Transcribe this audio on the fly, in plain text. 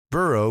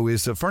Burrow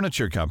is a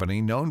furniture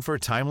company known for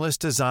timeless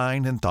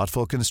design and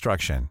thoughtful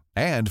construction,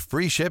 and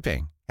free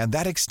shipping, and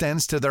that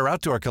extends to their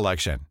outdoor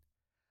collection.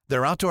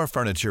 Their outdoor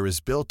furniture is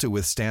built to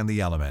withstand the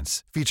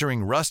elements,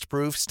 featuring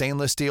rust-proof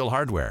stainless steel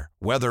hardware,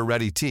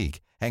 weather-ready teak,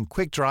 and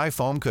quick-dry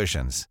foam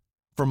cushions.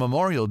 For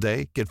Memorial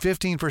Day, get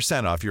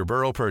 15% off your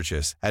Burrow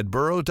purchase at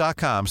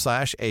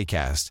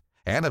burrow.com/ACAST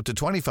and up to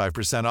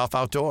 25% off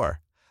outdoor.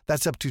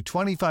 That's up to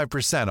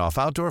 25% off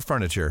outdoor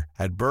furniture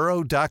at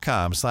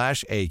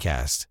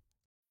burrow.com/ACAST.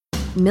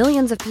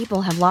 Millions of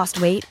people have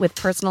lost weight with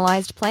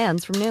personalized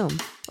plans from Noom.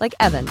 Like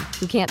Evan,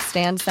 who can't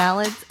stand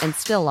salads and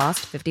still lost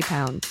 50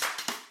 pounds.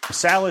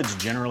 Salads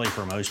generally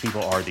for most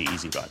people are the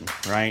easy button,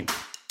 right?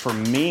 For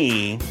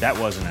me, that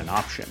wasn't an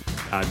option.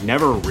 I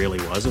never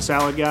really was a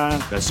salad guy.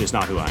 That's just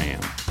not who I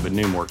am. But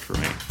Noom worked for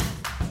me.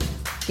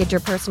 Get your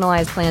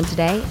personalized plan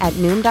today at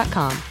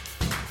Noom.com.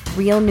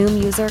 Real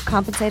Noom user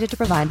compensated to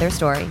provide their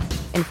story.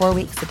 In 4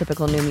 weeks, the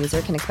typical Noom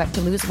user can expect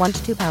to lose 1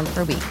 to 2 pounds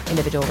per week.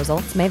 Individual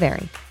results may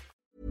vary.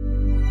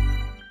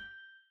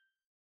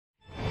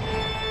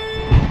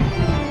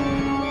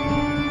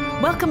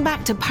 Welcome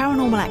back to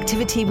Paranormal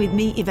Activity with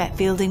me, Yvette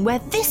Fielding, where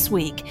this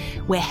week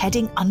we're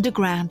heading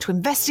underground to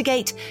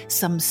investigate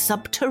some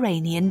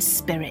subterranean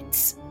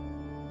spirits.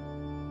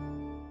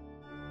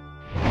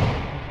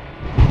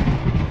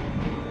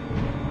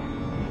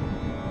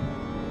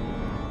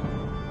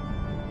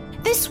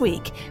 This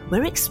week,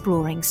 we're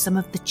exploring some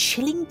of the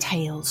chilling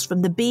tales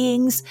from the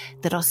beings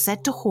that are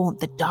said to haunt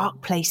the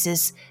dark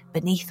places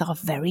beneath our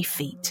very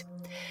feet.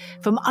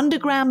 From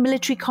underground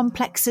military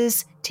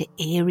complexes to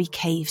eerie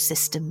cave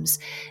systems,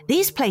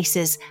 these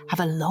places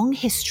have a long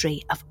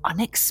history of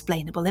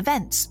unexplainable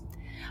events.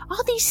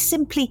 Are these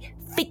simply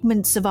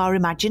figments of our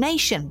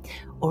imagination,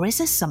 or is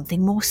there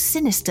something more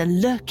sinister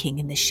lurking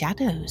in the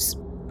shadows?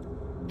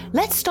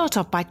 Let's start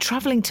off by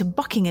travelling to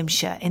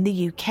Buckinghamshire in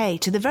the UK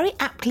to the very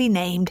aptly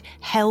named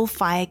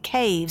Hellfire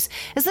Caves.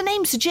 As the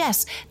name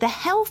suggests, the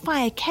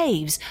Hellfire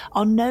Caves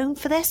are known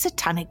for their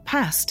satanic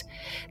past.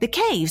 The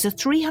caves are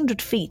 300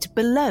 feet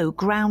below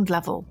ground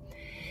level.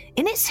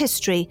 In its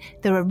history,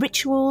 there are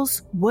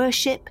rituals,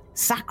 worship,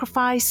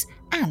 sacrifice,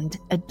 and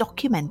a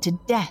documented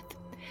death.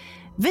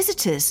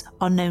 Visitors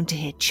are known to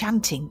hear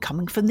chanting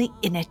coming from the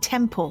inner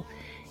temple.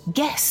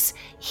 Guests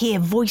hear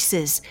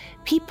voices,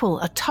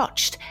 people are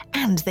touched,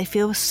 and they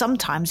feel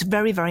sometimes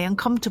very, very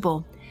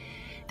uncomfortable.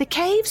 The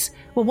caves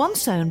were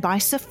once owned by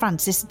Sir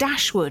Francis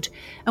Dashwood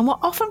and were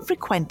often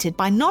frequented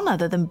by none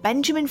other than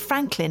Benjamin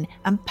Franklin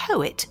and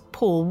poet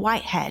Paul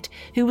Whitehead,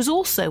 who was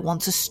also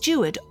once a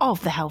steward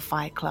of the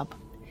Hellfire Club.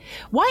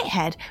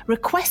 Whitehead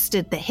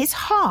requested that his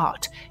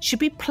heart should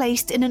be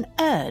placed in an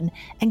urn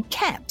and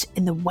kept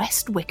in the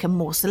West Wickham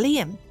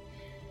Mausoleum.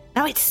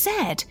 Now, it's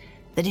said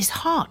that his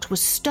heart was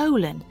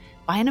stolen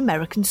by an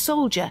American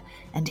soldier,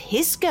 and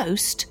his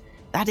ghost,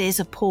 that is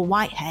of Paul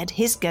Whitehead,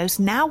 his ghost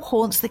now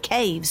haunts the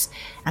caves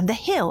and the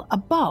hill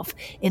above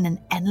in an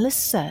endless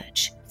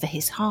search for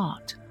his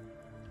heart.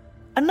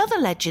 Another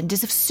legend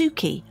is of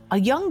Suki, a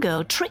young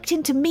girl tricked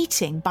into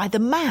meeting by the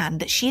man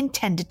that she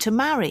intended to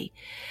marry.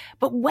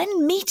 But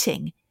when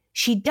meeting,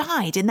 she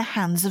died in the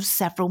hands of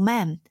several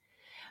men.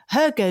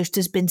 Her ghost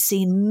has been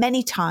seen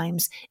many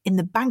times in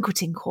the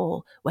banqueting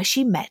hall where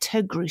she met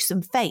her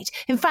gruesome fate.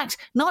 In fact,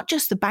 not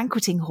just the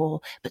banqueting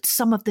hall, but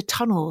some of the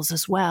tunnels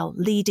as well,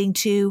 leading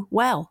to,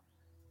 well,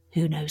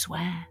 who knows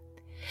where.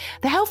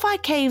 The Hellfire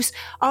Caves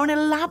are an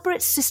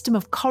elaborate system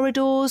of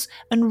corridors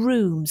and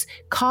rooms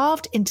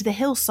carved into the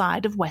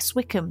hillside of West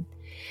Wickham.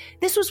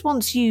 This was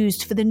once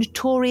used for the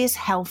notorious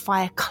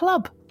Hellfire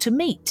Club to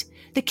meet.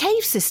 The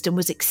cave system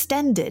was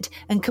extended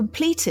and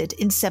completed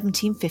in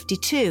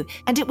 1752,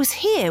 and it was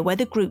here where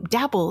the group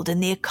dabbled in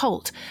the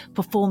occult,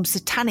 performed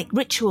satanic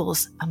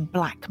rituals and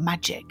black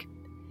magic.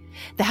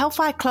 The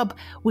Hellfire Club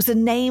was a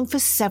name for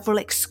several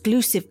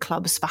exclusive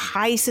clubs for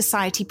high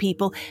society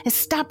people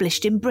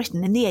established in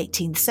Britain in the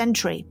 18th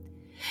century.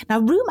 Now,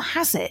 rumour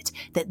has it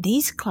that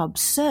these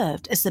clubs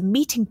served as the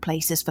meeting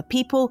places for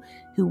people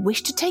who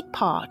wished to take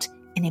part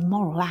in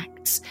immoral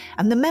acts,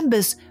 and the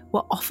members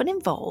were often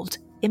involved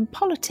in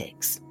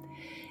politics.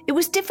 It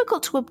was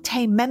difficult to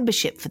obtain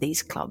membership for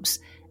these clubs,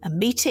 and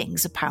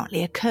meetings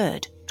apparently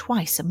occurred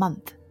twice a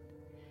month.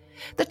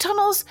 The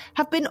tunnels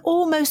have been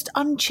almost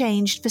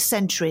unchanged for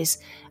centuries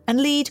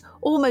and lead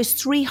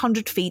almost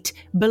 300 feet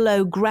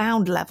below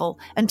ground level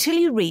until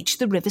you reach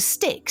the River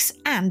Styx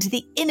and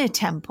the inner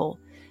temple.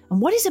 And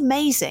what is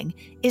amazing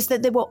is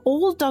that they were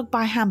all dug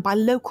by hand by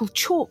local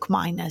chalk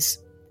miners.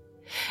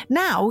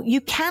 Now you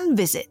can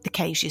visit the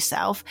caves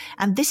yourself,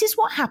 and this is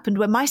what happened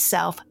when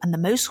myself and the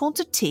Most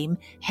Haunted team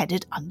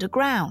headed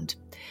underground.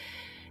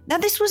 Now,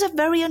 this was a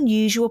very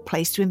unusual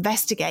place to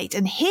investigate,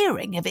 and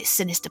hearing of its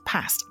sinister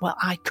past, well,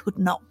 I could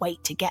not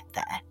wait to get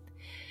there.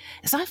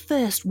 As I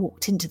first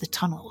walked into the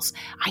tunnels,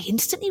 I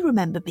instantly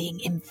remember being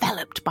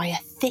enveloped by a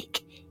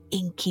thick,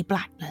 inky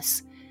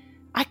blackness.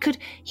 I could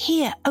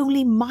hear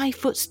only my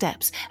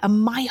footsteps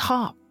and my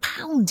heart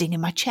pounding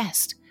in my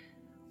chest.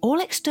 All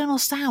external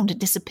sound had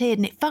disappeared,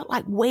 and it felt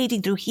like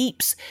wading through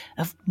heaps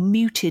of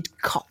muted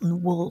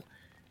cotton wool.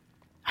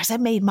 As I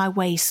made my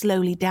way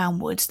slowly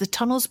downwards, the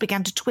tunnels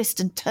began to twist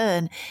and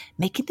turn,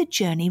 making the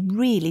journey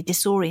really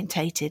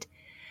disorientated.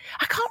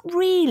 I can't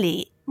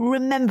really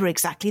remember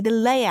exactly the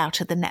layout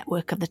of the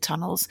network of the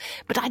tunnels,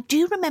 but I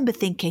do remember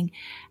thinking,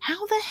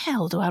 how the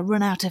hell do I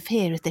run out of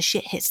here if the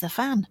shit hits the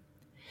fan?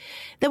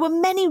 There were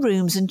many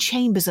rooms and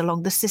chambers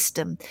along the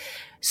system.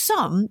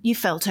 Some you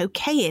felt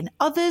okay in,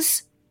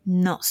 others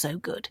not so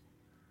good.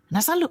 And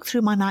as I looked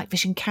through my night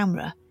vision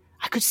camera,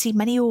 I could see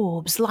many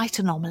orbs, light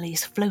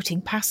anomalies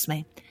floating past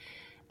me.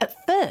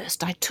 At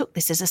first, I took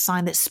this as a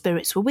sign that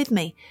spirits were with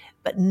me,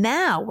 but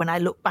now when I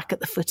look back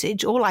at the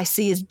footage, all I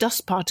see is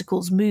dust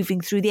particles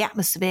moving through the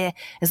atmosphere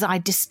as I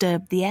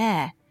disturbed the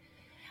air.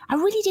 I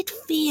really did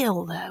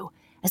feel, though,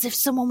 as if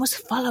someone was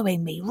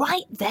following me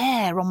right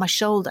there on my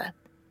shoulder.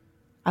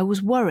 I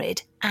was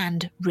worried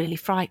and really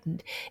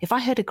frightened. If I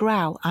heard a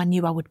growl, I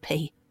knew I would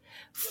pee.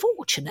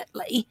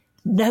 Fortunately,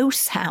 no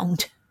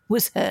sound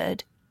was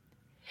heard.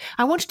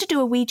 I wanted to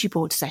do a Ouija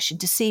board session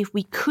to see if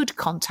we could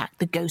contact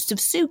the ghost of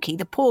Suki,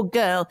 the poor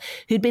girl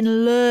who'd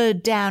been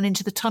lured down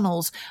into the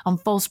tunnels on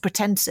false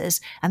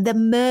pretenses and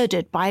then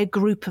murdered by a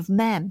group of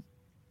men.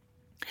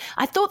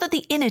 I thought that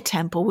the inner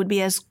temple would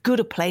be as good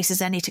a place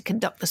as any to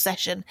conduct the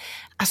session,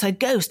 as her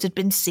ghost had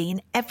been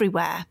seen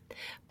everywhere.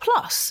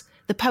 Plus,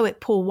 the poet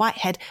Paul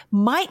Whitehead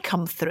might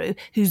come through,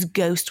 whose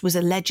ghost was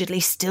allegedly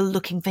still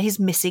looking for his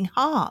missing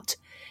heart.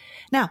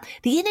 Now,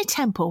 the inner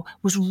temple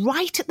was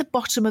right at the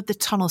bottom of the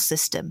tunnel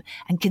system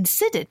and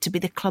considered to be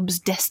the club's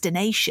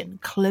destination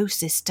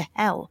closest to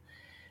hell.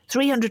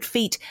 300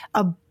 feet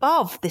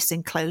above this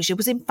enclosure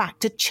was in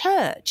fact a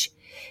church.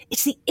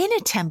 It's the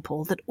inner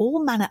temple that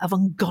all manner of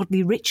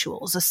ungodly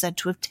rituals are said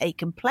to have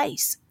taken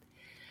place.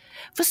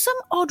 For some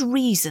odd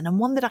reason, and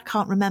one that I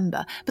can't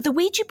remember, but the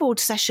Ouija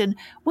board session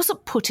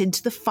wasn't put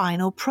into the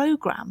final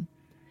programme.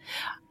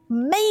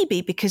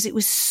 Maybe because it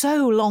was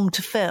so long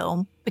to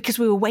film, because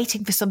we were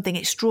waiting for something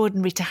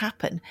extraordinary to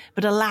happen,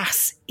 but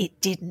alas, it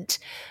didn't.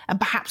 And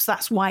perhaps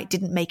that's why it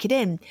didn't make it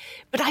in.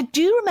 But I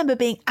do remember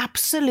being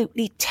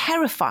absolutely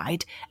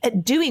terrified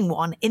at doing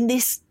one in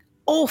this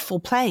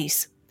awful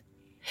place.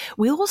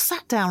 We all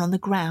sat down on the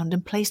ground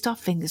and placed our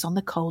fingers on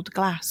the cold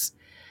glass.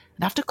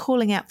 And after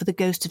calling out for the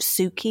ghost of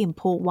Suki and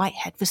Paul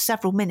Whitehead for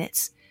several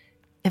minutes,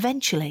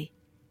 eventually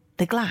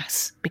the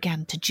glass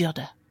began to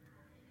judder.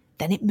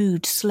 Then it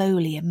moved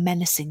slowly and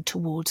menacing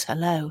towards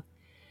hello.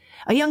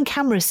 A young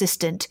camera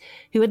assistant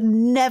who had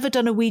never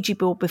done a Ouija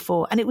board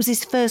before, and it was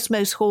his first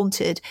most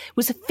haunted,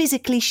 was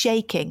physically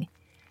shaking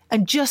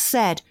and just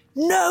said,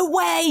 "No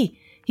way!"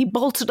 He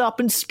bolted up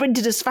and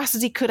sprinted as fast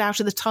as he could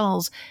out of the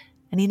tunnels,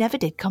 and he never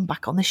did come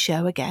back on the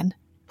show again.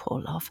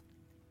 Poor love.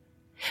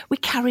 We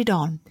carried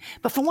on,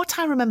 but from what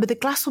I remember, the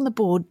glass on the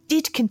board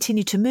did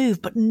continue to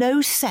move, but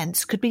no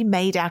sense could be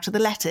made out of the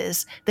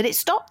letters that it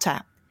stopped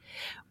at.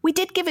 We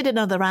did give it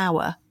another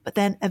hour, but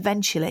then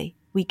eventually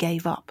we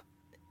gave up.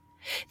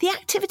 The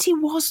activity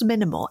was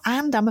minimal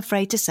and, I'm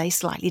afraid to say,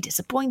 slightly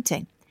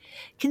disappointing.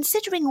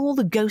 Considering all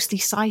the ghostly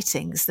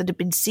sightings that had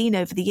been seen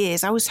over the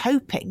years, I was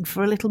hoping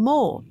for a little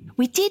more.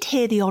 We did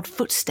hear the odd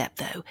footstep,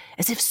 though,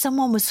 as if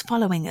someone was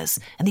following us,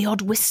 and the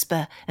odd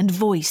whisper and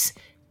voice,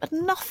 but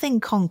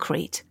nothing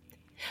concrete.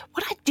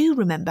 What I do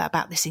remember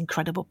about this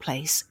incredible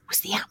place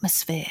was the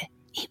atmosphere.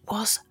 It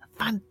was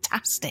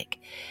fantastic.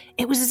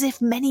 It was as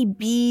if many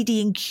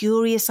beady and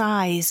curious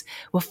eyes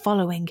were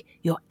following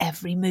your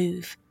every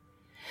move.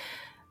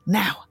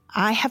 Now,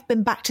 I have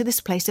been back to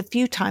this place a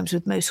few times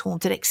with Most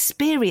Haunted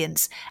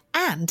experience,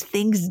 and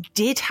things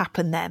did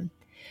happen then.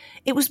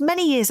 It was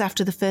many years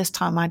after the first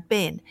time I'd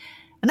been.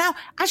 And now,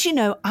 as you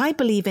know, I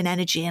believe in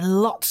energy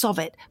and lots of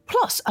it,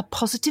 plus a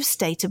positive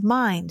state of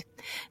mind.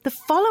 The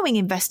following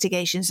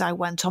investigations I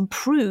went on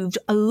proved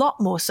a lot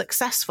more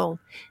successful.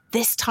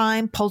 This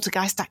time,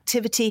 poltergeist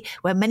activity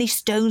where many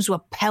stones were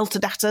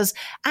pelted at us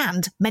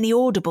and many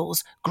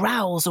audibles,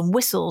 growls and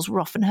whistles were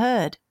often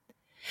heard.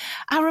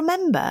 I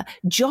remember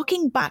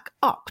jogging back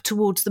up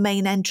towards the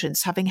main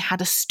entrance, having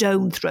had a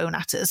stone thrown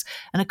at us,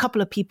 and a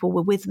couple of people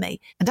were with me.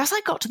 And as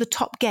I got to the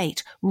top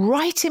gate,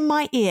 right in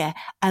my ear,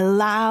 a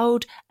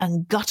loud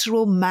and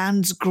guttural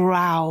man's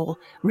growl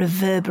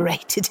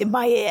reverberated in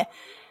my ear.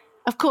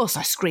 Of course,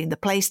 I screamed the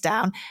place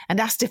down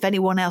and asked if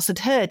anyone else had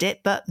heard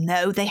it, but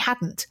no, they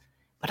hadn't.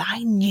 But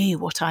I knew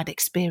what I'd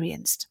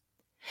experienced.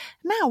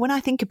 Now, when I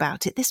think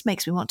about it, this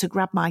makes me want to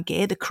grab my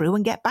gear, the crew,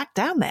 and get back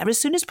down there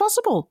as soon as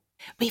possible.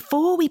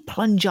 Before we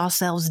plunge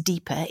ourselves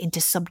deeper into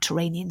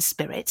Subterranean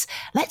Spirits,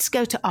 let's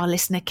go to our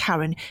listener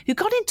Karen, who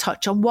got in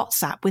touch on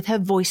WhatsApp with her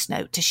voice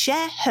note to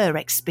share her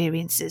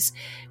experiences,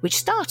 which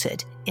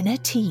started in her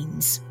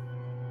teens.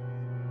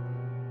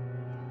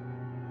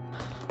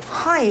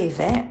 Hi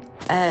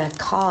Yvette,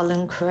 Carl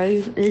and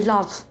crew,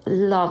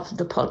 love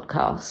the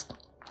podcast.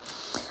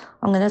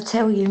 I'm going to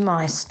tell you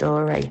my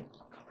story.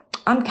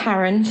 I'm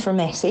Karen from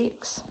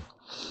Essex.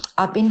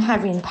 I've been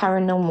having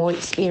paranormal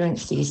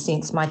experiences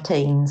since my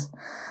teens,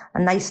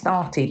 and they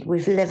started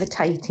with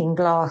levitating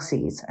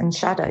glasses and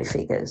shadow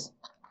figures.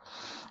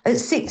 At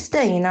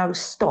 16, I was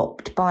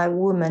stopped by a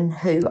woman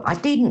who I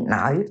didn't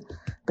know,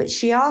 but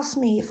she asked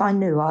me if I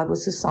knew I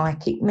was a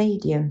psychic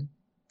medium.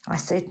 I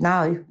said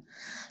no.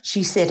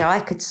 She said I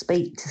could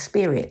speak to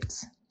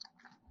spirits.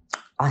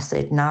 I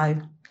said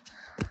no.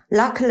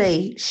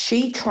 Luckily,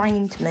 she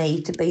trained me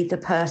to be the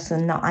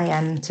person that I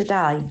am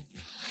today.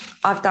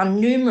 I've done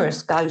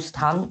numerous ghost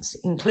hunts,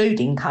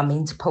 including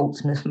coming to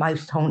Portsmouth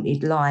Most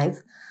Haunted Live,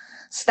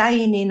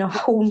 staying in a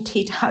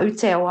haunted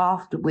hotel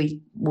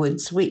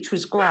afterwards, which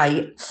was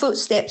great.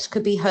 Footsteps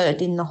could be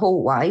heard in the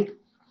hallway.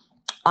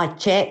 I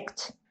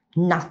checked,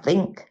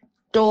 nothing.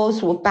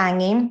 Doors were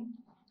banging,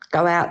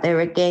 go out there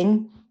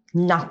again,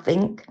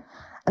 nothing.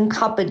 And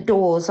cupboard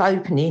doors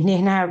opening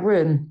in our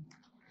room.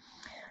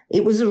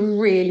 It was a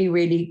really,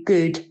 really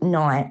good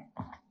night.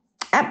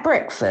 At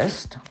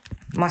breakfast,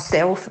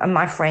 myself and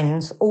my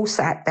friends all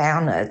sat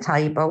down at a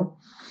table.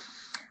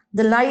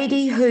 The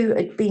lady who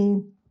had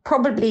been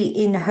probably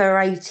in her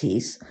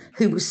 80s,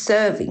 who was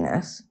serving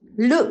us,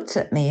 looked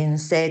at me and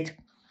said,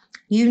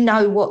 "You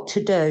know what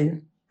to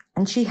do."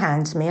 And she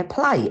hands me a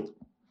plate.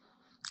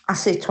 I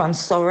said to her, "I'm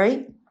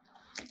sorry."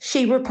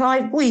 She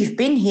replied, "We've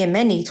been here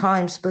many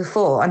times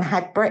before and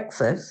had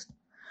breakfast.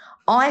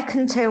 I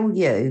can tell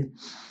you,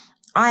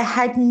 I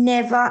had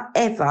never,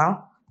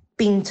 ever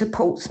been to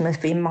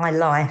Portsmouth in my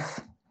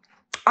life."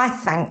 I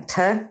thanked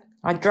her.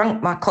 I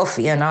drank my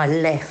coffee and I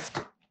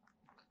left.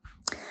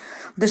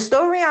 The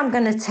story I'm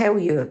going to tell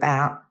you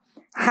about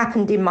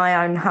happened in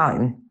my own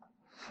home.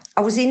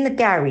 I was in the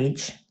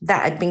garage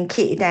that had been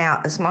kitted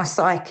out as my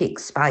psychic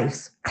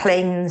space,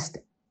 cleansed,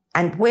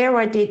 and where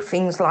I did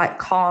things like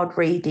card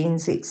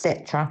readings,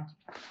 etc.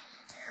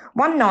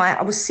 One night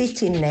I was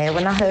sitting there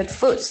when I heard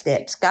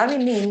footsteps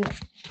going in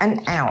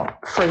and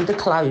out through the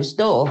closed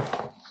door.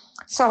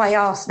 So I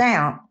asked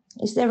out,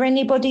 "Is there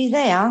anybody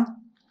there?"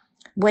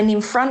 When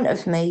in front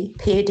of me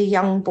appeared a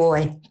young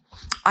boy.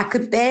 I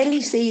could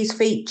barely see his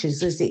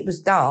features as it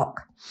was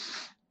dark,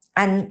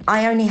 and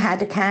I only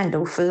had a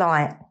candle for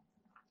light.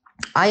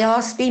 I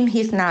asked him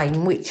his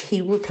name, which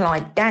he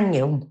replied,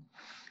 "Daniel."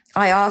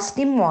 I asked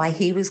him why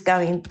he was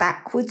going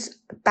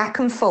back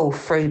and forth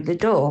through the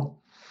door.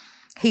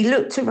 He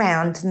looked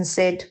around and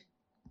said,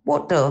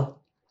 "What door?"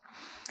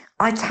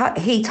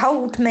 He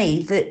told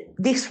me that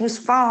this was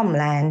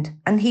farmland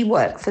and he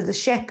worked for the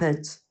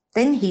shepherds.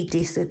 Then he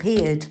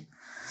disappeared.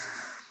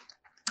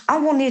 I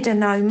wanted to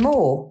know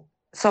more,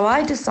 so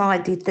I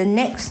decided the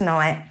next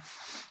night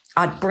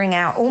I'd bring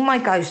out all my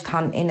ghost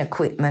hunting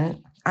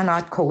equipment and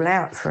I'd call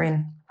out for him.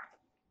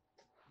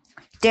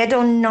 Dead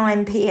on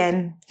 9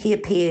 p.m, he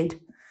appeared.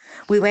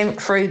 We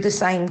went through the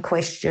same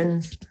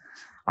questions.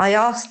 I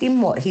asked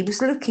him what he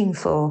was looking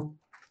for.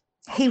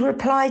 He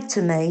replied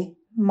to me,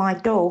 "My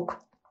dog.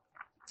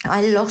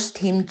 I lost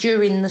him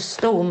during the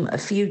storm a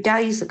few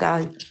days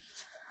ago."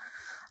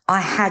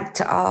 I had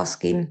to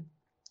ask him,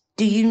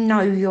 "Do you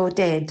know you're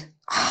dead?"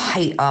 I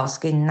hate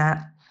asking that.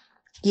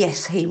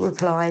 "Yes," he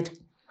replied.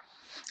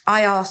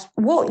 I asked,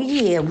 "What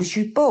year was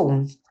you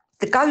born?"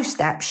 The ghost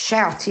app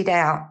shouted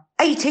out,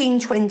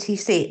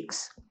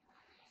 1826.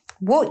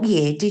 "What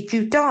year did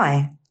you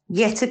die?"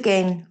 Yet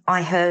again,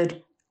 I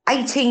heard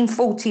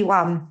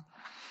 1841.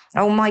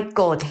 Oh my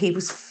God, he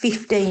was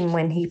 15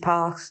 when he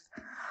passed.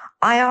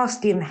 I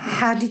asked him,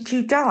 "How did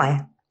you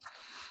die?"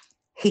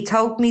 He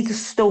told me the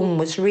storm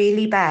was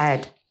really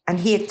bad and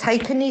he had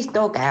taken his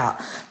dog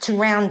out to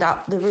round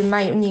up the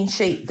remaining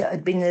sheep that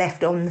had been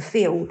left on the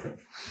field.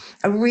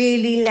 A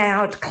really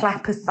loud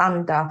clap of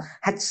thunder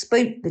had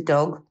spooked the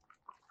dog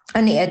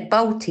and it had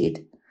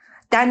bolted.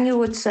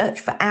 Daniel had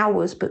searched for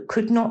hours but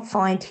could not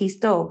find his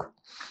dog.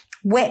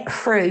 Wet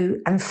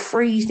through and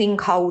freezing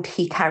cold,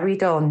 he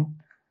carried on.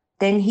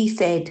 Then he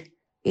said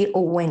it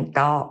all went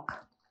dark.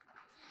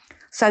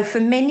 So for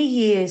many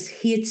years,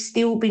 he had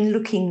still been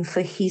looking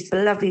for his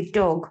beloved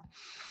dog.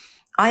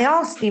 I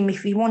asked him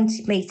if he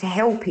wanted me to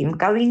help him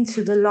go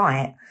into the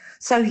light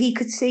so he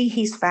could see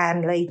his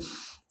family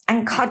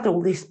and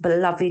cuddle this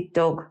beloved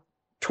dog,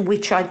 to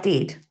which I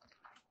did.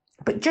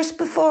 But just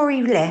before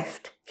he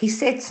left, he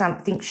said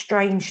something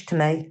strange to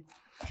me.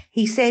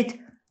 He said,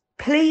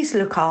 "Please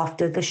look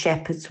after the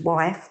shepherd's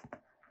wife,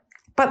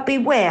 but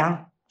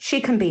beware,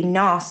 she can be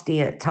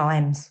nasty at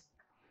times."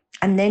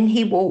 And then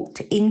he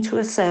walked into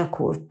a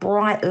circle of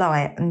bright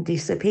light and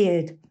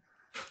disappeared.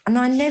 And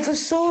I never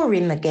saw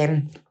him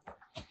again.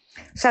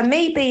 So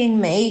me being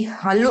me,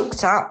 I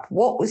looked up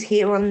what was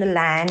here on the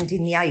land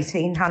in the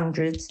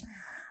 1800s.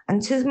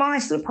 And to my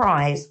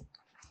surprise,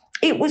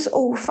 it was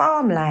all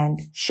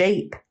farmland,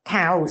 sheep,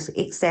 cows,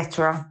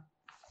 etc.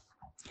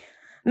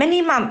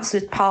 Many months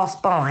had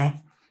passed by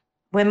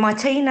when my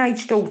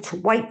teenage daughter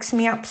wakes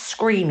me up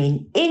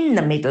screaming in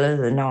the middle of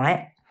the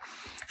night.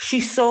 She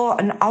saw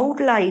an old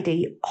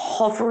lady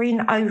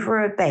hovering over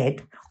her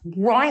bed,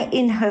 right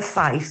in her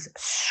face,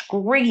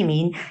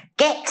 screaming,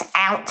 "Get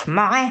out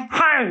my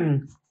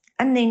home!"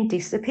 and then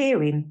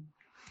disappearing.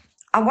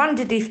 I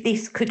wondered if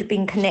this could have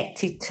been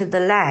connected to the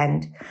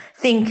land,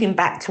 thinking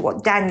back to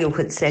what Daniel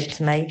had said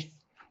to me.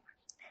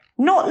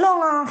 Not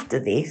long after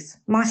this,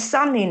 my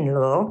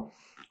son-in-law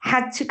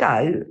had to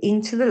go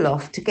into the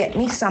loft to get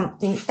me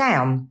something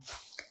down.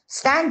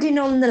 Standing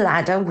on the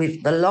ladder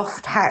with the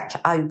loft hatch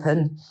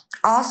open,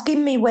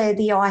 asking me where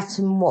the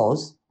item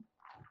was,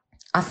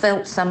 I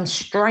felt some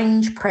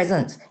strange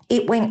presence.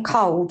 It went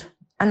cold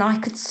and I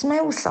could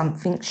smell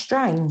something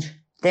strange.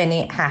 Then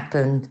it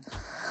happened.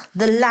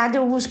 The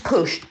ladder was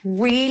pushed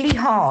really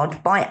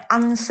hard by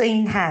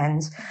unseen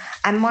hands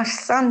and my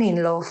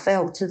son-in-law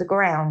fell to the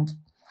ground.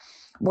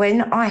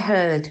 When I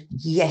heard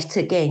yet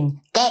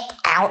again, "Get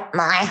out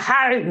my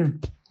home,"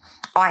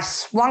 I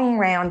swung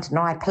round and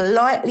I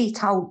politely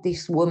told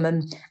this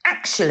woman,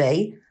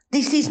 "Actually,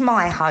 this is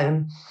my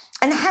home,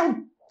 and how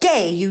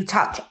dare you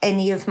touch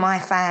any of my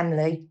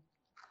family?"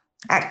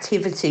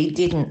 Activity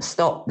didn't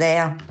stop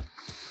there.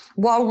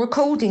 While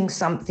recording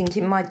something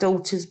in my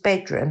daughter's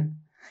bedroom,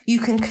 you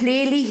can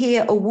clearly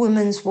hear a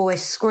woman's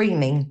voice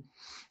screaming,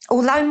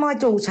 although my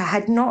daughter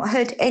had not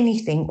heard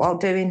anything while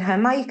doing her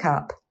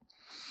makeup.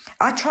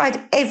 I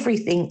tried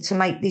everything to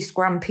make this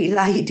grumpy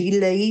lady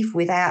leave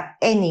without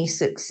any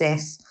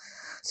success.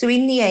 So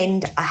in the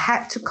end, I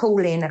had to call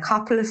in a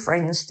couple of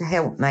friends to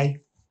help me.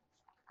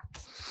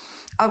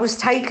 I was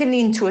taken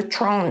into a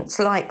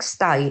trance-like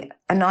state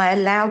and I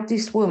allowed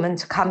this woman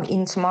to come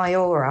into my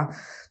aura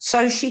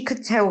so she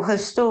could tell her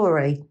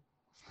story.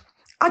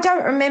 I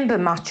don't remember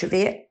much of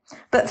it,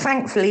 but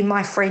thankfully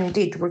my friend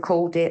did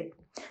record it.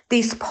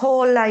 This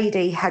poor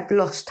lady had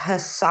lost her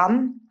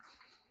son,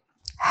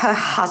 her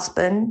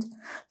husband,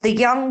 the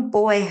young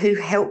boy who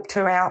helped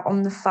her out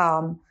on the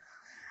farm.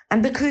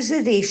 And because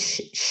of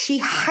this, she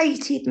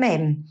hated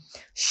men.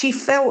 She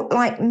felt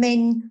like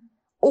men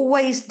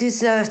always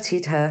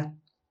deserted her.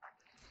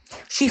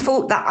 She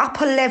thought the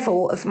upper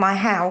level of my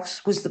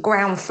house was the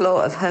ground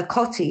floor of her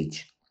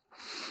cottage.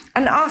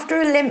 And after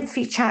a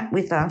lengthy chat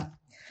with her,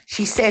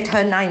 she said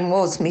her name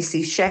was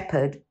Mrs.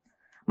 Shepherd.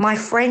 My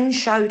friend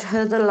showed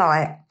her the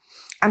light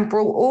and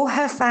brought all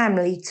her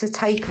family to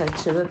take her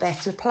to a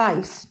better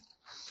place.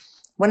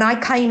 When I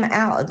came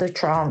out of the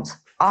trance,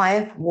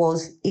 I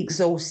was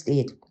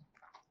exhausted.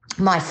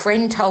 My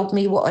friend told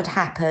me what had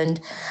happened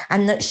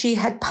and that she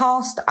had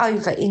passed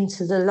over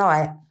into the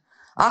light.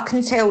 I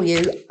can tell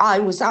you, I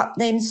was up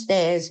them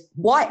stairs,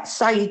 white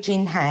sage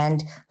in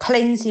hand,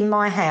 cleansing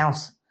my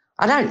house.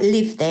 I don't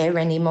live there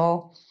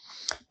anymore,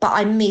 but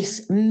I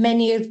miss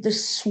many of the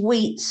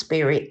sweet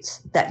spirits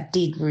that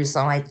did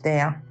reside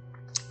there.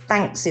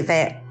 Thanks,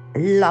 Yvette.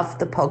 Love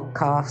the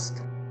podcast.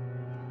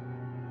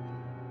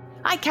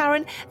 Hi,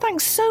 Karen.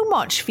 Thanks so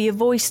much for your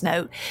voice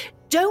note.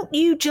 Don't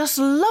you just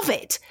love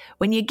it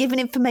when you're given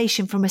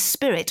information from a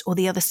spirit or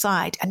the other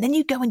side and then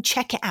you go and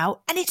check it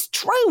out and it's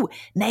true?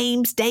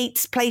 Names,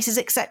 dates, places,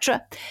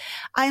 etc.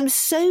 I am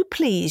so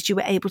pleased you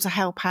were able to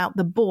help out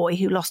the boy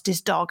who lost his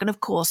dog and,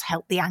 of course,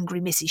 help the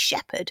angry Mrs.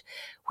 Shepherd.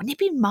 Wouldn't it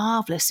be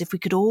marvellous if we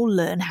could all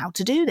learn how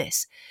to do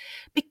this?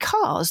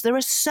 Because there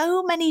are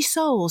so many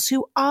souls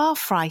who are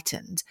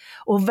frightened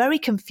or very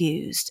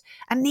confused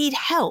and need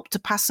help to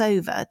pass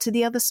over to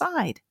the other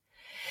side.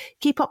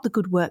 Keep up the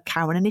good work,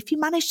 Karen, and if you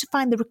manage to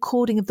find the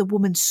recording of the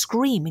woman's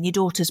scream in your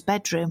daughter's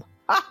bedroom,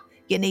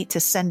 you need to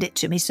send it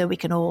to me so we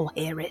can all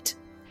hear it.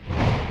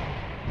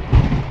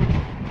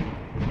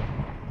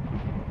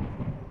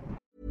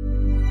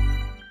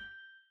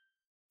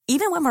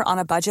 Even when we're on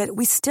a budget,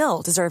 we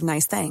still deserve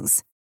nice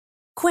things.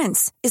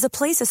 Quince is a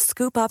place to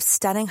scoop up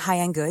stunning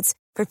high-end goods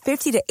for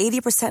 50 to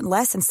 80%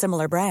 less than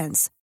similar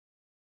brands.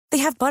 They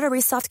have buttery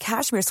soft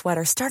cashmere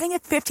sweaters starting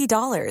at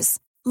 $50,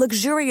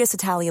 luxurious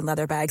Italian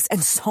leather bags,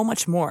 and so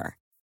much more.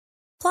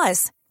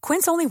 Plus,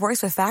 Quince only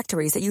works with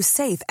factories that use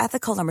safe,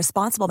 ethical, and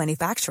responsible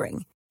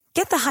manufacturing.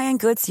 Get the high-end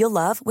goods you'll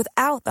love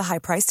without the high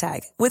price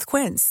tag with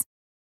Quince.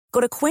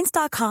 Go to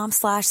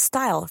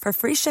quince.com/style for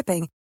free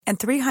shipping and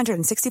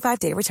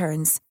 365-day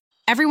returns.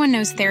 Everyone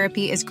knows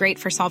therapy is great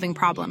for solving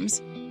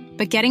problems,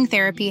 but getting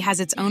therapy has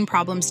its own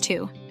problems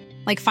too,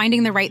 like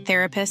finding the right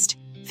therapist,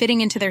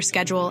 fitting into their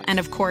schedule, and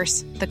of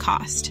course, the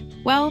cost.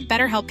 Well,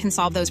 BetterHelp can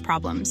solve those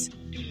problems.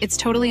 It's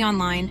totally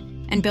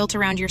online and built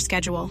around your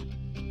schedule.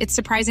 It's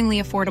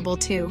surprisingly affordable,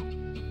 too.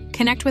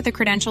 Connect with a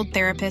credentialed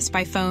therapist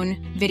by phone,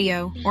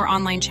 video, or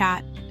online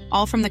chat,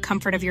 all from the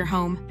comfort of your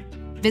home.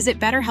 Visit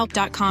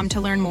BetterHelp.com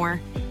to learn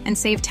more and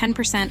save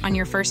 10% on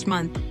your first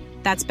month.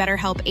 That's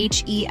BetterHelp,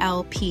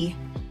 H-E-L-P.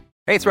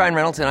 Hey, it's Ryan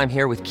Reynolds, and I'm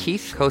here with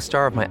Keith,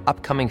 co-star of my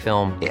upcoming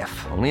film,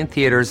 If, only in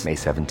theaters May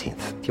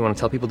 17th. Do you want to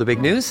tell people the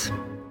big news?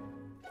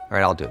 All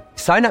right, I'll do it.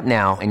 Sign up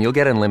now and you'll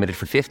get unlimited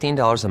for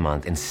 $15 a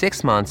month and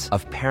 6 months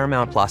of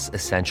Paramount Plus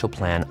Essential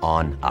Plan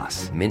on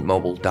us.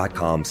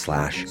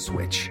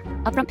 MintMobile.com/switch.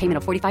 Upfront payment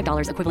of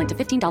 $45 equivalent to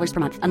 $15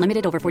 per month.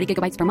 Unlimited over 40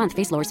 gigabytes per month.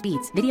 Face lower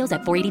speeds. Videos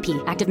at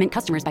 480p. Active Mint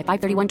customers by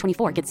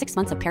 531.24 get 6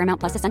 months of Paramount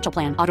Plus Essential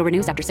Plan. Auto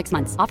renews after 6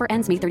 months. Offer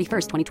ends May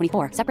 31st,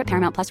 2024. Separate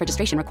Paramount Plus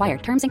registration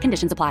required. Terms and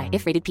conditions apply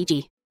if rated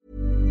PG.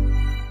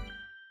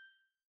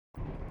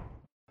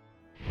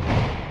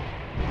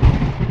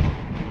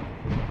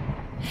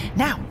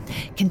 Now,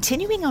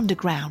 continuing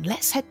underground,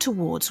 let's head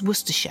towards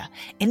Worcestershire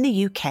in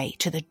the UK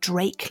to the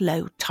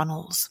Drakelow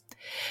Tunnels.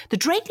 The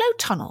Drakelow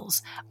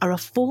Tunnels are a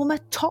former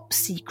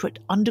top-secret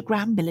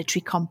underground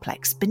military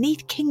complex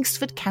beneath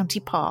Kingsford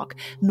County Park,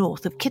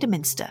 north of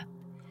Kidderminster.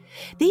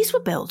 These were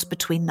built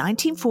between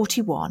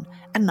 1941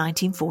 and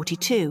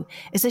 1942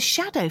 as a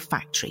shadow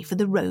factory for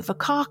the Rover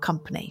Car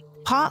Company.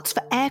 Parts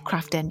for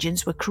aircraft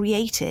engines were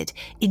created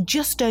in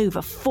just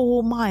over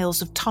 4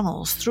 miles of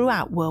tunnels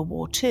throughout World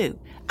War II.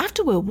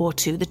 After World War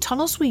II, the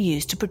tunnels were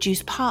used to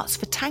produce parts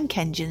for tank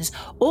engines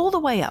all the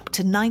way up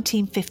to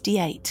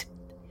 1958.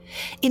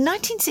 In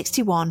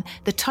 1961,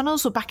 the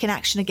tunnels were back in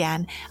action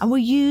again and were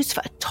used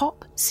for a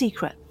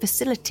top-secret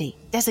facility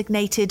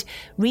designated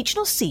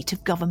Regional Seat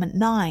of Government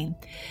 9.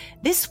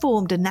 This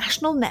formed a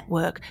national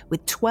network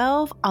with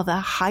 12 other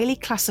highly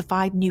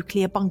classified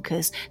nuclear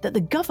bunkers that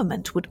the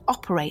government would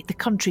operate the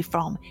country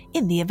from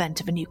in the event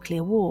of a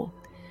nuclear war.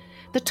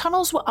 The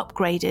tunnels were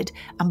upgraded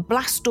and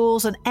blast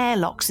doors and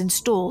airlocks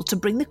installed to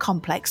bring the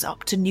complex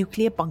up to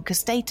nuclear bunker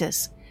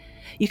status.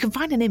 You can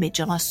find an image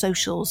on our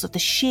socials of the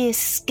sheer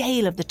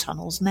scale of the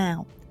tunnels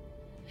now.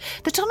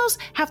 The tunnels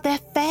have their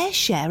fair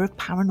share of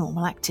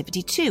paranormal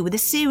activity too, with a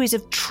series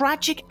of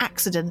tragic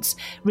accidents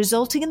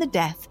resulting in the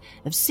death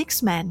of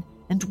 6 men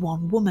and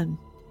 1 woman.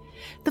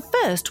 The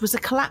first was a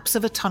collapse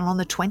of a tunnel on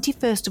the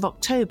 21st of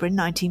October in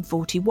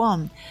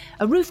 1941.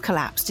 A roof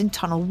collapsed in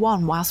Tunnel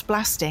 1 whilst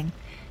blasting.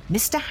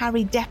 Mr.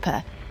 Harry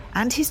Depper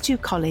and his 2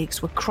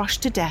 colleagues were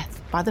crushed to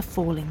death by the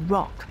falling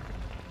rock.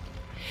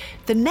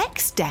 The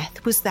next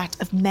death was that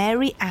of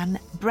Mary Ann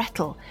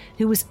Brettle,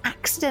 who was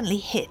accidentally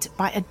hit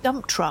by a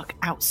dump truck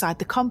outside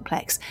the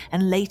complex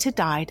and later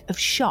died of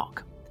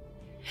shock.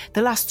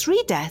 The last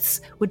 3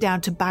 deaths were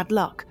down to bad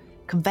luck.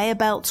 Conveyor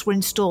belts were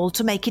installed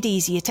to make it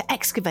easier to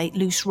excavate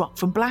loose rock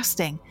from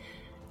blasting.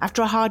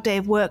 After a hard day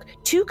of work,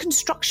 2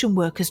 construction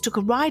workers took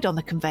a ride on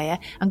the conveyor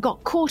and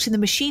got caught in the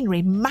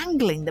machinery,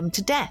 mangling them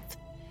to death.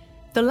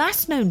 The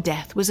last known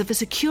death was of a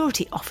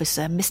security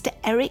officer, Mr.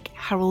 Eric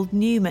Harold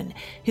Newman,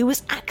 who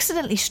was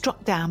accidentally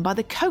struck down by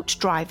the coach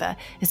driver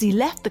as he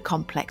left the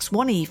complex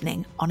one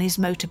evening on his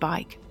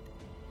motorbike.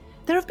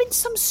 There have been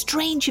some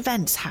strange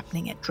events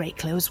happening at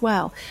Drakelow as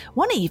well.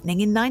 One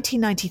evening in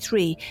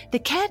 1993, the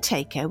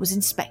caretaker was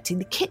inspecting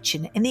the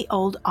kitchen in the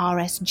old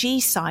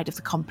RSG side of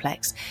the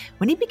complex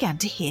when he began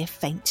to hear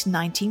faint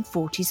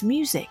 1940s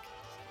music.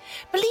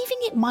 Believing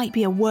it might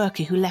be a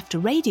worker who left a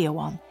radio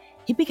on,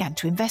 he began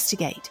to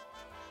investigate.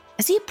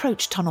 As he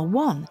approached Tunnel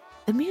 1,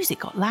 the music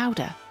got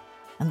louder,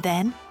 and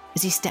then,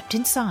 as he stepped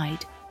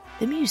inside,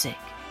 the music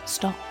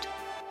stopped.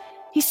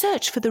 He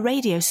searched for the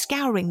radio,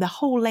 scouring the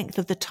whole length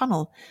of the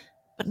tunnel,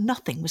 but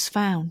nothing was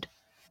found.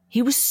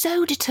 He was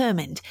so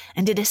determined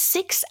and did a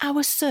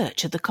 6-hour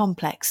search of the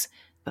complex,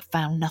 but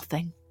found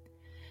nothing.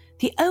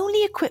 The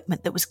only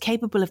equipment that was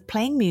capable of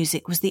playing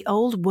music was the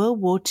old World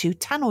War II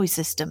tannoy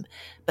system,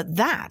 but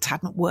that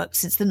hadn't worked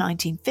since the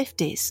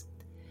 1950s.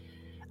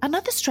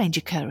 Another strange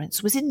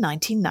occurrence was in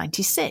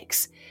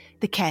 1996.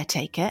 The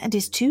caretaker and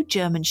his 2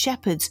 German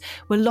shepherds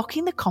were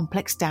locking the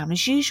complex down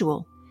as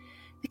usual.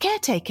 The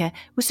caretaker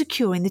was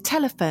securing the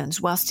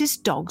telephones whilst his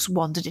dogs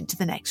wandered into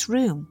the next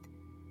room.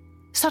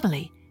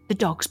 Suddenly, the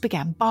dogs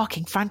began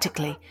barking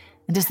frantically,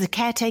 and as the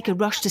caretaker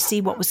rushed to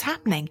see what was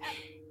happening,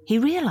 he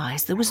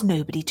realised there was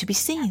nobody to be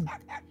seen.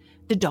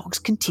 The dogs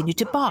continued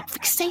to bark,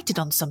 fixated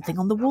on something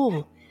on the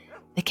wall.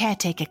 The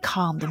caretaker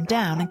calmed them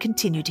down and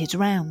continued his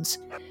rounds.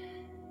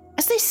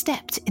 As they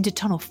stepped into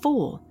Tunnel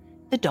 4,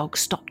 the dogs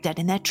stopped dead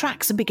in their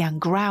tracks and began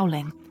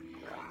growling.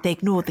 They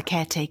ignored the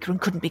caretaker and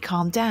couldn't be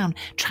calmed down,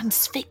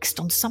 transfixed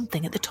on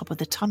something at the top of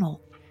the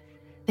tunnel.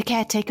 The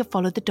caretaker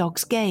followed the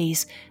dog's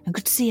gaze and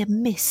could see a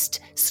mist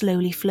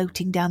slowly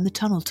floating down the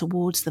tunnel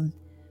towards them.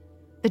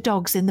 The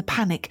dogs, in the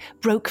panic,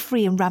 broke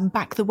free and ran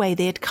back the way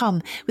they had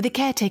come, with the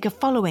caretaker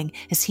following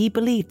as he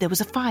believed there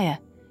was a fire.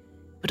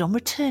 But on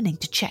returning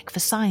to check for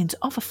signs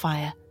of a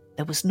fire,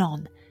 there was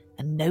none,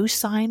 and no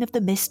sign of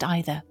the mist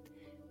either.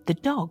 The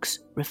dogs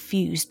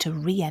refused to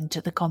re-enter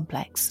the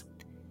complex.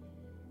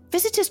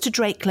 Visitors to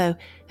Drakelow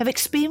have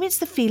experienced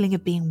the feeling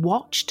of being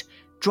watched,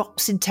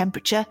 drops in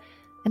temperature,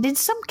 and in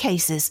some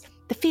cases,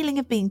 the feeling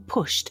of being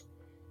pushed.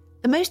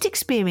 The most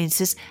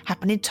experiences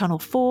happen in Tunnel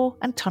 4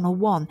 and Tunnel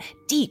 1,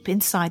 deep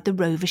inside the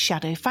Rover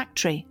Shadow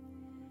factory.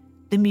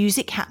 The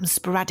music happens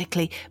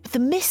sporadically, but the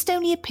mist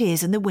only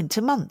appears in the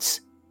winter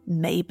months.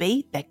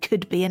 Maybe there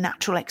could be a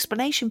natural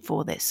explanation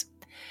for this.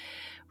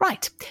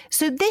 Right,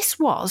 so this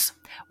was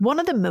one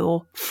of the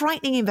more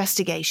frightening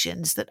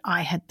investigations that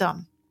I had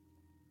done.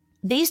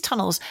 These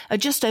tunnels are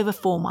just over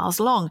 4 miles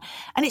long,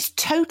 and it's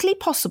totally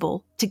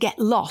possible to get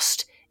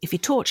lost. If your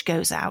torch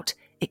goes out,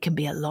 it can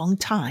be a long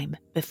time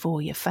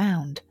before you're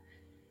found.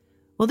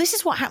 Well, this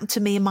is what happened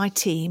to me and my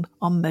team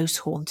on Most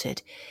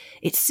Haunted.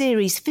 It's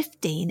Series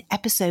 15,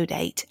 Episode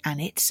 8, and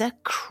it's a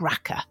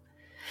cracker.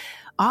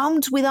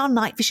 Armed with our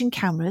night vision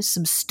cameras,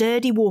 some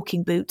sturdy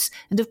walking boots,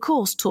 and of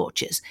course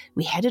torches,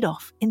 we headed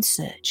off in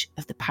search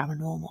of the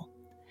paranormal.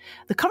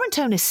 The current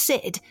owner,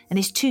 Sid, and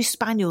his 2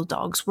 spaniel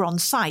dogs were on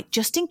site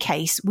just in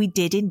case we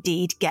did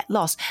indeed get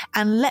lost.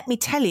 And let me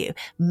tell you,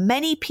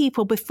 many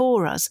people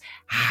before us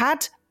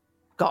had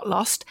got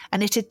lost,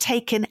 and it had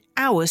taken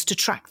hours to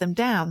track them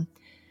down.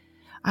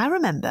 I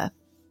remember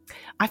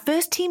I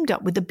first teamed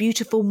up with the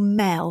beautiful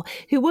Mel,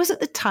 who was at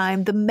the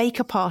time the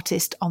makeup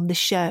artist on the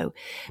show.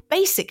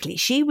 Basically,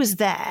 she was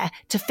there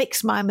to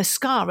fix my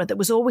mascara that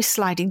was always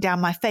sliding down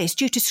my face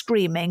due to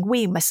screaming,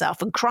 weeing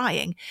myself and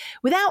crying.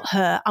 Without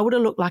her, I would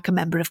have looked like a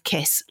member of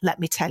Kiss, let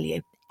me tell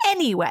you.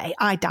 Anyway,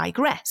 I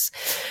digress.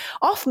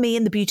 Off me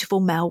and the beautiful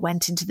Mel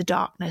went into the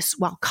darkness,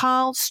 while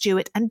Carl,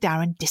 Stuart and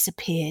Darren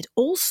disappeared,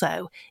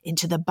 also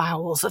into the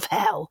bowels of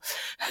hell.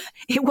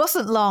 It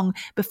wasn't long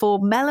before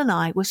Mel and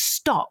I were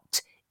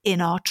stopped in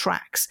our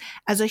tracks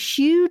as a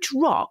huge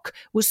rock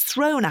was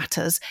thrown at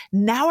us,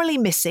 narrowly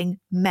missing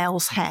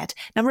Mel's head.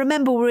 Now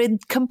remember, we're in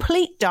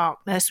complete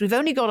darkness. We've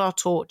only got our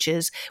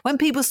torches. When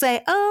people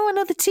say, oh,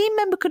 another team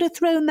member could have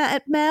thrown that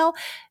at Mel.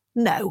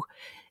 No.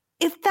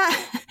 If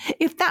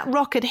that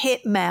rock had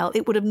hit Mel,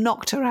 it would have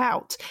knocked her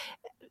out.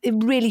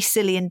 Really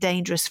silly and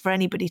dangerous for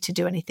anybody to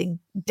do anything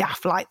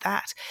daft like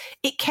that.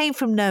 It came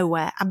from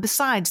nowhere. And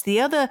besides,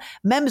 the other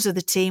members of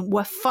the team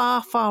were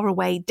far, far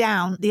away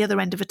down the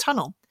other end of a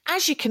tunnel.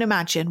 As you can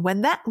imagine,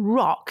 when that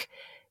rock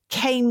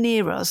came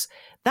near us,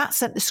 that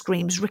sent the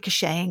screams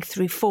ricocheting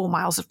through 4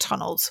 miles of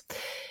tunnels.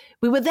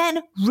 We were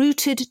then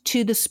rooted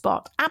to the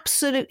spot,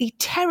 absolutely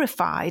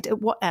terrified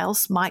at what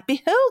else might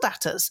be hurled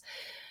at us.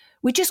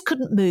 We just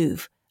couldn't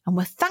move, and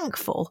were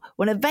thankful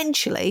when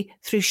eventually,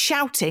 through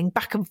shouting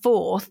back and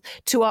forth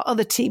to our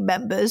other team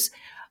members,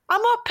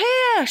 I'm up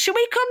here, shall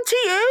we come to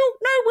you?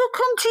 No, we'll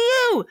come to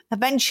you.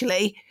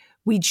 Eventually,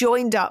 we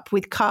joined up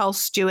with Carl,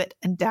 Stuart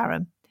and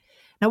Darren.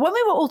 Now, when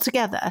we were all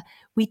together,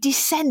 we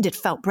descended,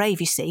 felt brave,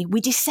 you see, we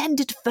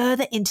descended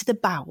further into the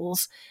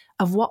bowels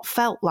of what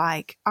felt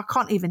like, I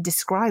can't even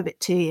describe it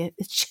to you,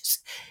 it's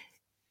just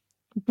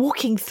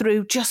walking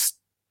through just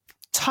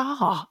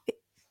tar,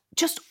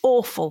 just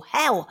awful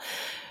hell.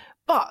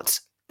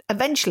 But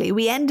eventually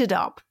we ended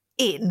up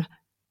in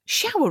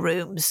shower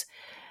rooms.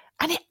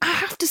 And I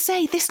have to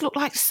say, this looked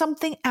like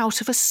something out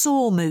of a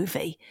Saw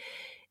movie.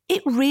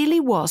 It really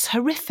was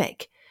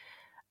horrific.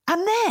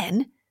 And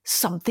then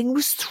something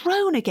was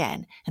thrown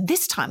again, and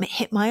this time it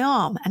hit my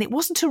arm, and it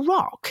wasn't a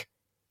rock,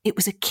 it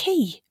was a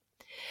key.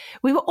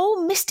 We were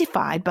all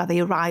mystified by the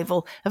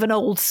arrival of an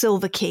old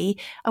silver key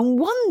and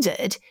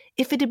wondered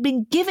if it had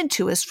been given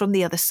to us from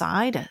the other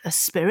side, a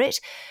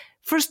spirit,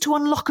 for us to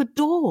unlock a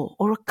door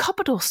or a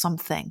cupboard or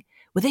something.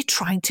 Were they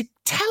trying to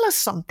tell us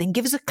something,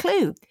 give us a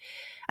clue?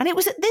 And it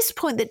was at this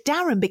point that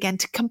Darren began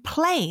to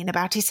complain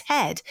about his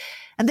head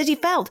and that he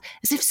felt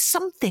as if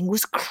something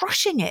was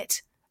crushing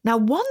it. Now,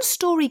 one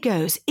story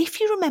goes, if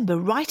you remember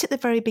right at the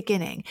very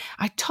beginning,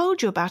 I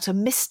told you about a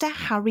Mr.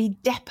 Harry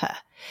Depper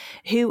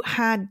who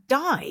had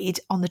died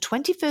on the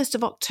 21st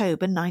of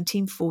October,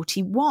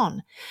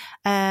 1941.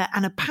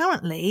 And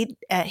apparently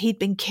he'd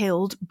been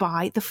killed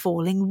by the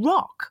falling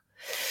rock.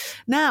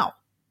 Now,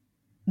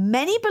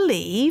 many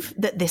believe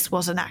that this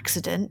was an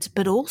accident,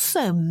 but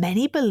also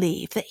many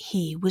believe that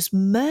he was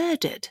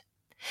murdered.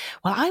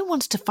 Well, I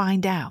wanted to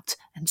find out,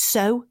 and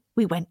so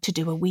we went to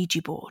do a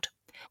Ouija board.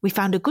 We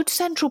found a good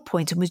central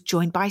point and was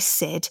joined by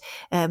Sid,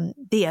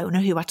 the owner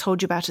who I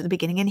told you about at the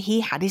beginning, and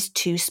he had his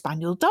 2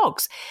 spaniel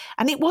dogs.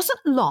 And it wasn't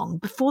long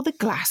before the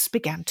glass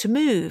began to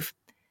move.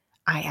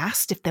 I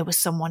asked if there was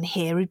someone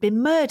here who'd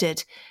been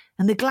murdered,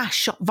 and the glass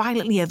shot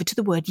violently over to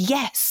the word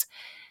yes.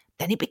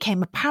 Then it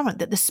became apparent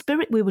that the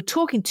spirit we were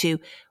talking to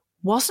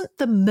wasn't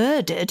the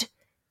murdered,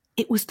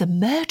 it was the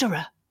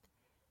murderer.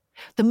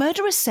 The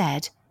murderer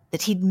said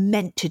that he'd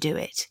meant to do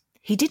it.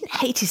 He didn't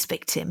hate his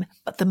victim,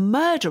 but the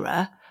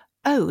murderer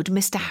owed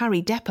Mr. Harry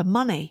Depper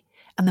money,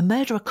 and the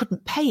murderer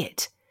couldn't pay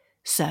it.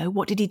 So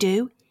what did he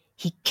do?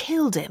 He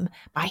killed him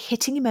by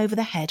hitting him over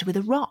the head with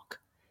a rock.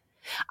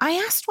 I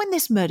asked when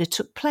this murder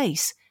took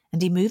place,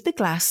 and he moved the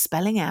glass,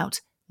 spelling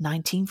out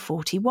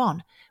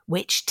 1941,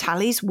 which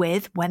tallies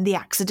with when the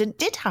accident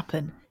did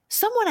happen.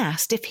 Someone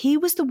asked if he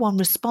was the one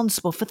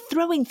responsible for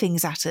throwing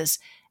things at us,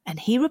 and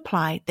he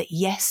replied that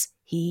yes,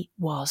 he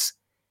was.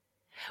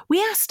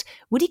 We asked,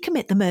 would he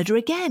commit the murder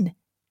again?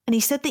 And he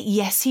said that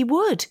yes, he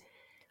would.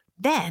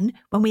 Then,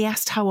 when we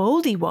asked how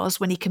old he was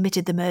when he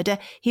committed the murder,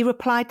 he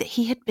replied that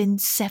he had been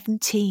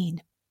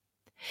 17.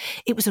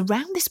 It was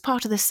around this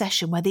part of the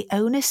session where the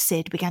owner,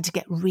 Sid, began to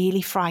get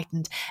really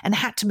frightened and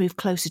had to move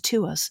closer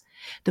to us.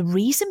 The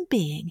reason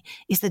being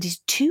is that his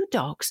 2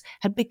 dogs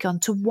had begun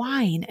to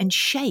whine and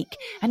shake,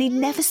 and he'd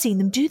never seen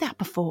them do that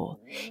before.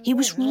 He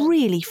was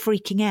really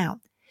freaking out.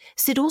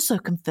 Sid also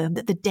confirmed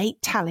that the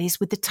date tallies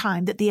with the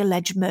time that the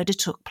alleged murder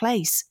took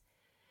place.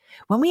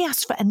 When we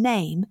asked for a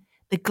name,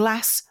 the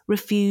glass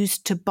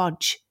refused to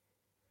budge.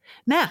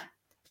 Now,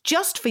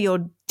 just for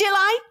your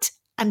delight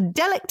and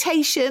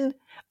delectation,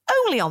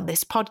 only on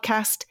this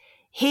podcast,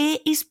 here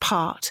is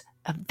part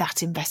of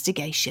that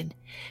investigation.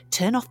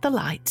 Turn off the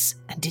lights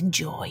and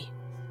enjoy.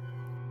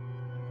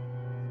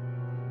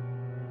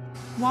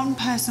 One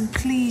person,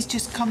 please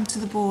just come to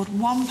the board.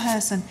 One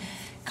person,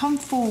 come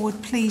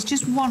forward, please.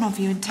 Just one of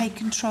you, and take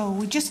control.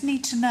 We just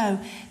need to know.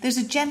 There's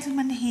a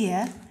gentleman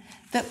here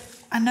that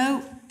I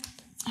know.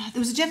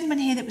 There was a gentleman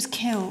here that was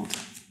killed.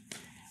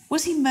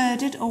 Was he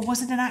murdered or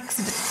was it an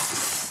accident?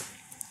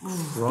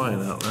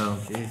 Crying out loud.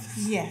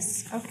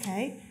 Yes,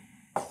 okay.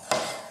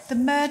 The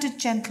murdered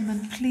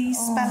gentleman, please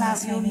spell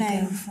out your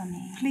name.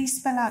 Please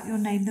spell out your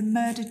name, the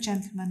murdered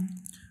gentleman.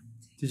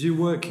 Did you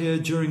work here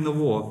during the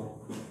war?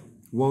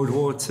 World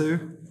War II?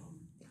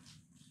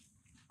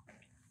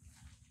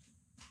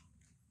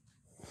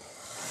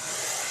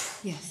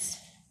 Yes.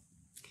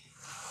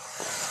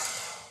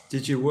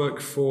 Did you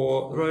work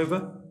for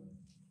Rover?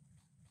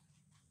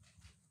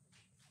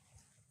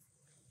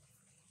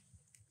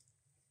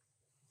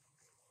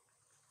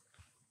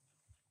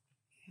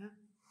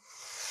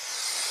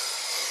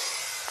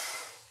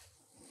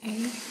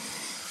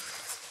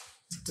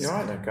 You all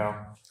right there,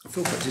 Carl? I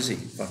feel quite dizzy.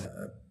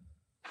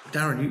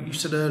 Darren, you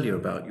said earlier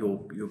about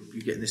you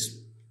getting this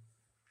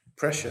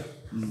pressure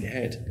in your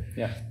head.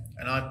 Yeah.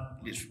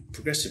 And it's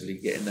progressively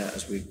getting that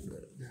as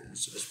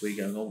we're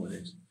going on with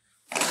it.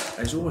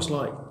 And it's almost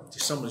like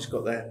somebody's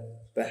got their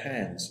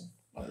hands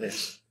like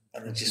this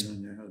and they're just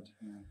in your head.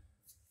 Yeah.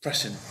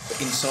 Pressing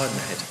inside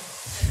my head.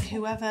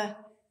 Whoever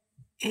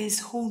is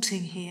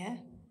haunting here,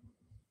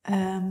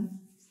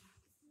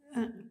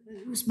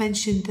 it was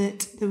mentioned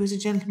that there was a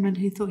gentleman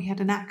who thought he had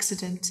an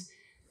accident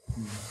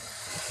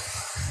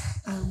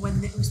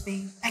when it was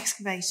being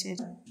excavated.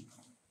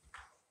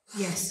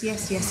 Yes, he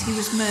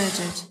was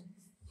murdered.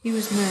 He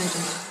was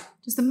murdered.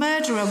 Does the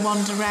murderer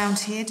wander around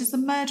here? Does the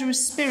murderer's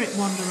spirit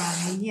wander around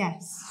here?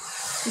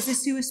 Yes. Is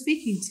this who we're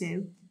speaking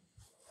to?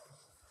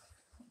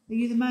 Are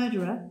you the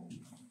murderer?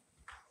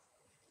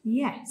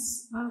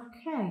 Yes.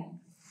 Okay.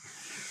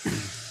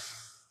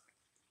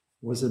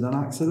 Was it an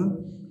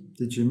accident?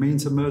 Did you mean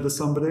to murder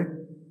somebody?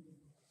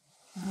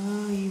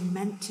 Oh, you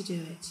meant to do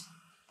it.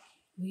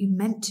 You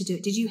meant to do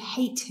it. Did you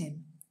hate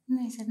him?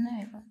 No, he said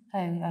no.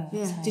 Oh,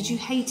 yeah. Sorry. Did you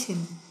hate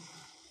him?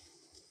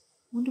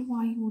 I wonder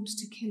why you wanted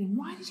to kill him.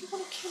 Why did you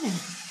want to kill him?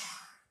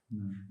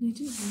 No, you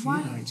didn't. Why?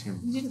 You hate him.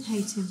 You didn't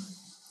hate him.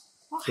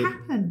 What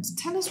happened?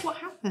 Tell us what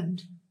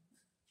happened.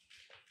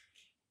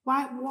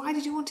 Why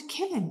did you want to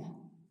kill him?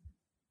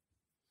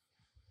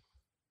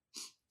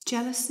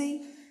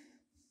 Jealousy?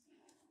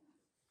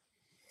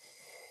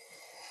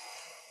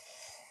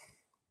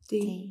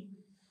 D.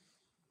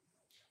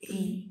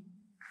 E.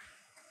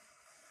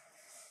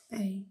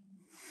 A.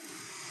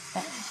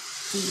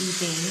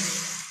 D-E-B.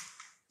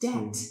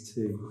 Debt.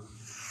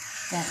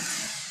 Debt.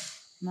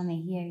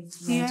 Money.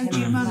 He owed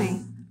you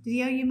money. Did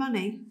he owe you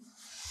money?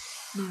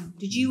 No.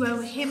 Did you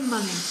owe him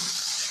money?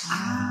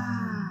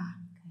 Ah.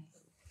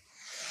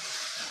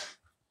 Okay.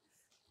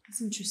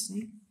 That's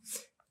interesting.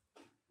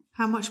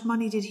 How much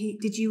money did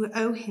you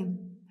owe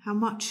him? How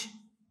much?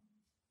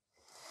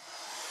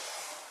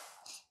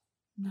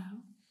 No.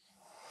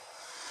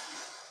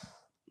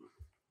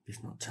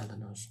 He's not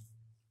telling us.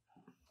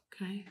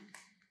 Okay.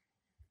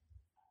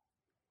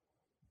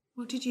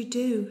 What did you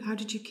do? How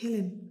did you kill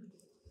him?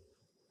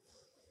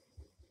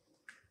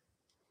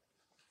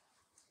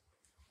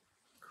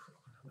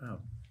 Wow.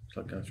 It's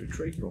like going through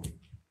treacle.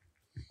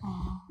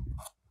 Oh.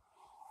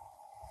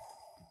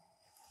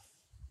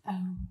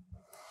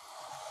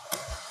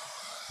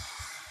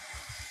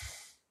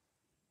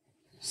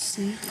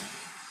 See?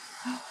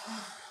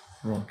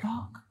 Rock.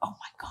 Oh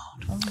my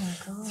God.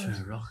 Threw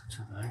a rock at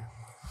him.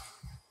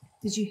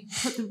 Did you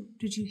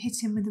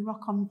hit him with the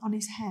rock on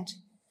his head?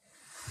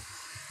 Okay.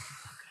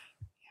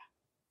 Yeah.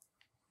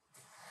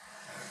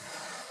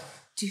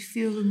 Do you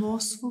feel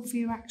remorseful for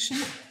your action?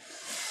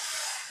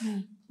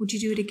 No. Would you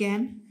do it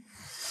again?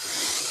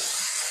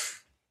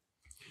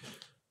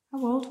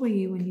 How old were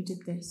you when you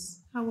did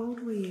this? How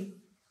old were you?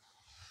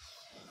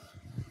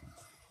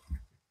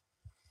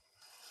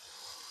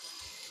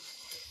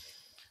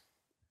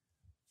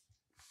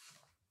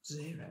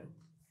 Zero.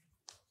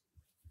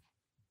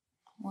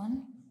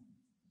 1.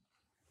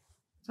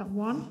 Is that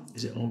 1?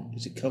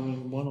 Is it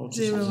coming 1 or just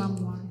 0 and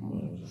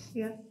 1?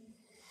 Yeah.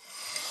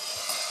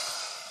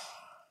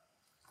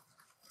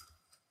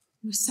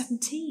 You were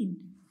 17.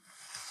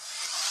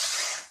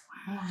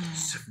 Wow.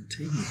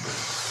 17.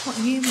 What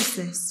year was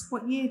this?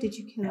 What year did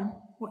you kill him?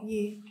 What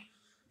year?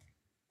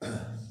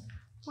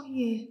 What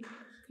year?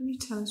 Can you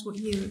tell us what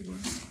year it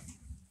was?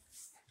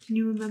 Can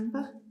you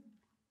remember?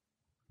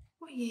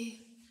 What year?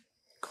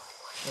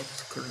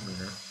 It's killing me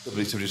now.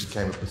 Somebody just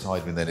came up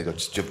beside me and then it got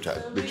just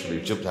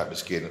literally jumped out my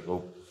skin.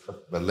 Well,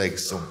 my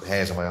legs, some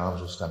hairs on my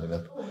arms were standing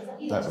up.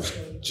 That was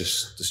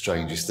just the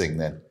strangest thing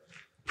then.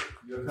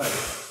 You okay?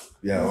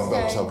 Yeah,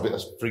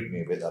 that freaked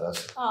me a bit, that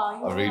has.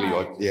 Oh, I really,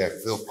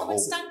 feel Come and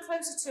stand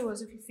closer to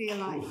us if you feel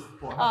like.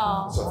 So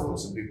I thought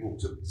somebody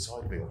walked up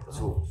beside me. I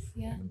thought,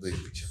 yeah.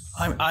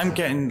 I'm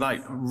getting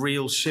like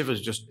real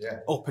shivers just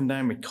up and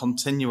down me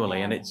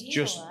continually, and it's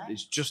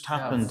just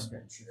happened.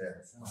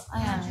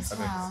 I am as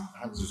well.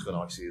 Hands has gone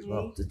icy as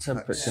well. The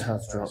temperature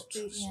has dropped.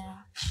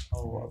 Yeah.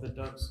 Oh, what are the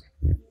dogs?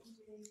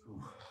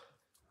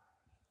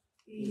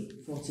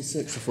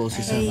 46 or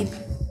 47.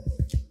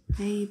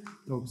 Babe.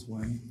 Dogs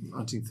when?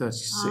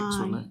 1936,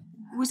 wasn't it?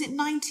 Was it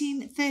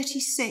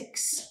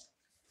 1936?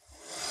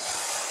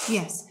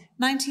 Yes,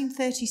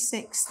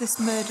 1936 this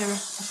murder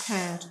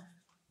occurred.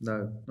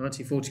 No,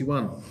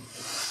 1941.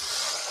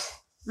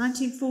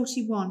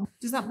 1941.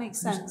 Does that make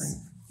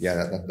sense? Yeah,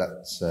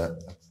 that's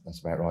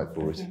about right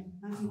for us. Okay,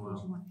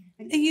 1941.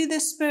 Are you the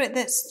spirit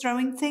that's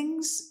throwing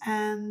things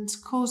and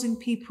causing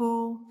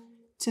people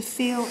to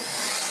feel?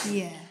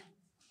 Yeah.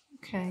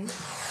 Okay.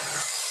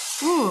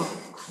 Ooh,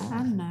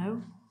 I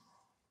know.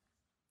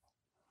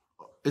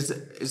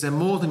 Is there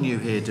more than you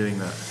here doing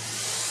that?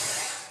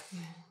 Yeah.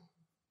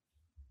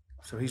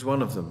 So he's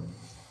one of them.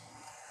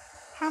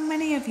 How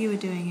many of you are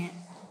doing it?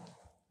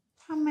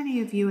 How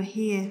many of you are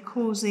here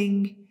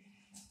causing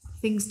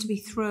things to be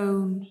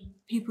thrown,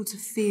 people to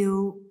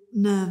feel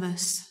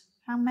nervous?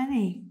 How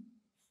many?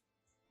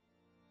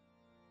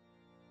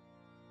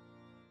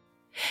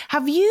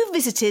 Have you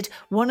visited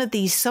one of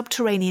these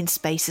subterranean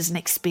spaces and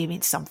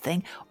experienced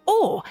something?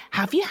 Or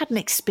have you had an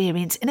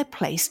experience in a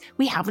place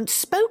we haven't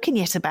spoken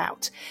yet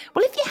about?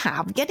 Well, if you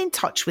have, get in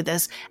touch with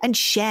us and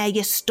share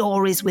your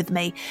stories with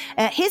me.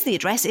 Here's the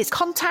address. It's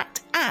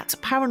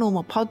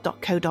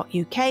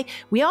contact@paranormalpod.co.uk.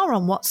 We are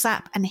on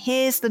WhatsApp, and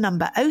here's the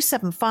number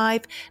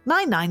 075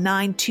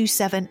 999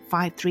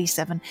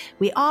 27537.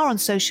 We are on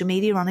social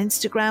media on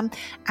Instagram,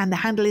 and the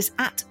handle is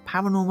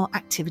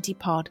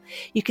 @paranormalactivitypod.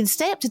 You can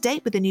stay up to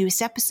date with the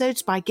newest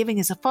episodes by giving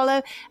us a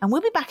follow, and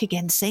we'll be back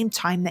again same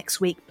time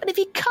next week. But if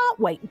you can't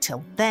wait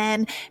until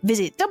then,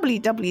 visit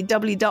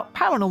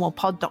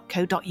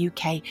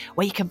www.paranormalpod.co.uk,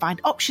 where you can find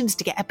options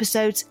to get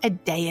episodes a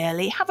day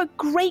early. Have a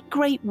great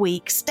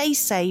week, stay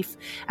safe,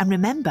 and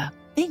remember,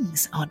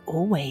 things aren't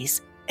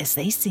always as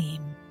they seem.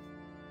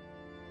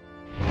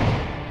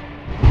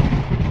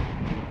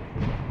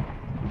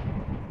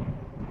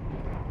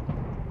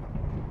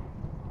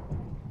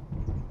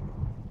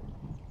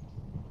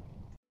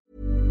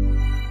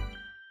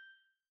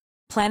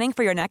 Planning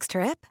for your next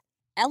trip?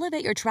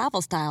 Elevate your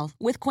travel style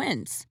with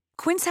Quince.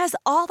 Quince has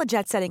all the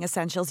jet-setting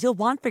essentials you'll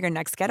want for your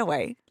next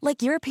getaway,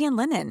 like European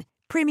linen,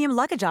 premium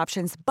luggage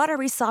options,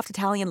 buttery soft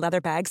Italian leather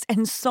bags,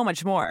 and so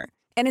much more.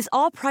 And is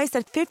all priced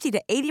at 50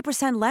 to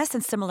 80% less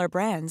than similar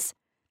brands.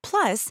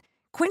 Plus,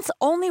 Quince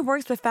only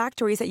works with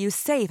factories that use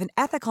safe and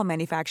ethical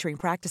manufacturing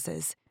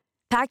practices.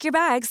 Pack your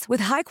bags with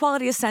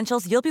high-quality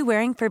essentials you'll be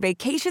wearing for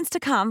vacations to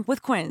come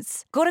with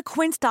Quince. Go to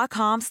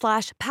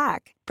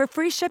quince.com/pack for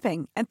free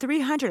shipping and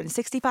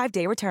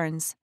 365-day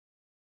returns.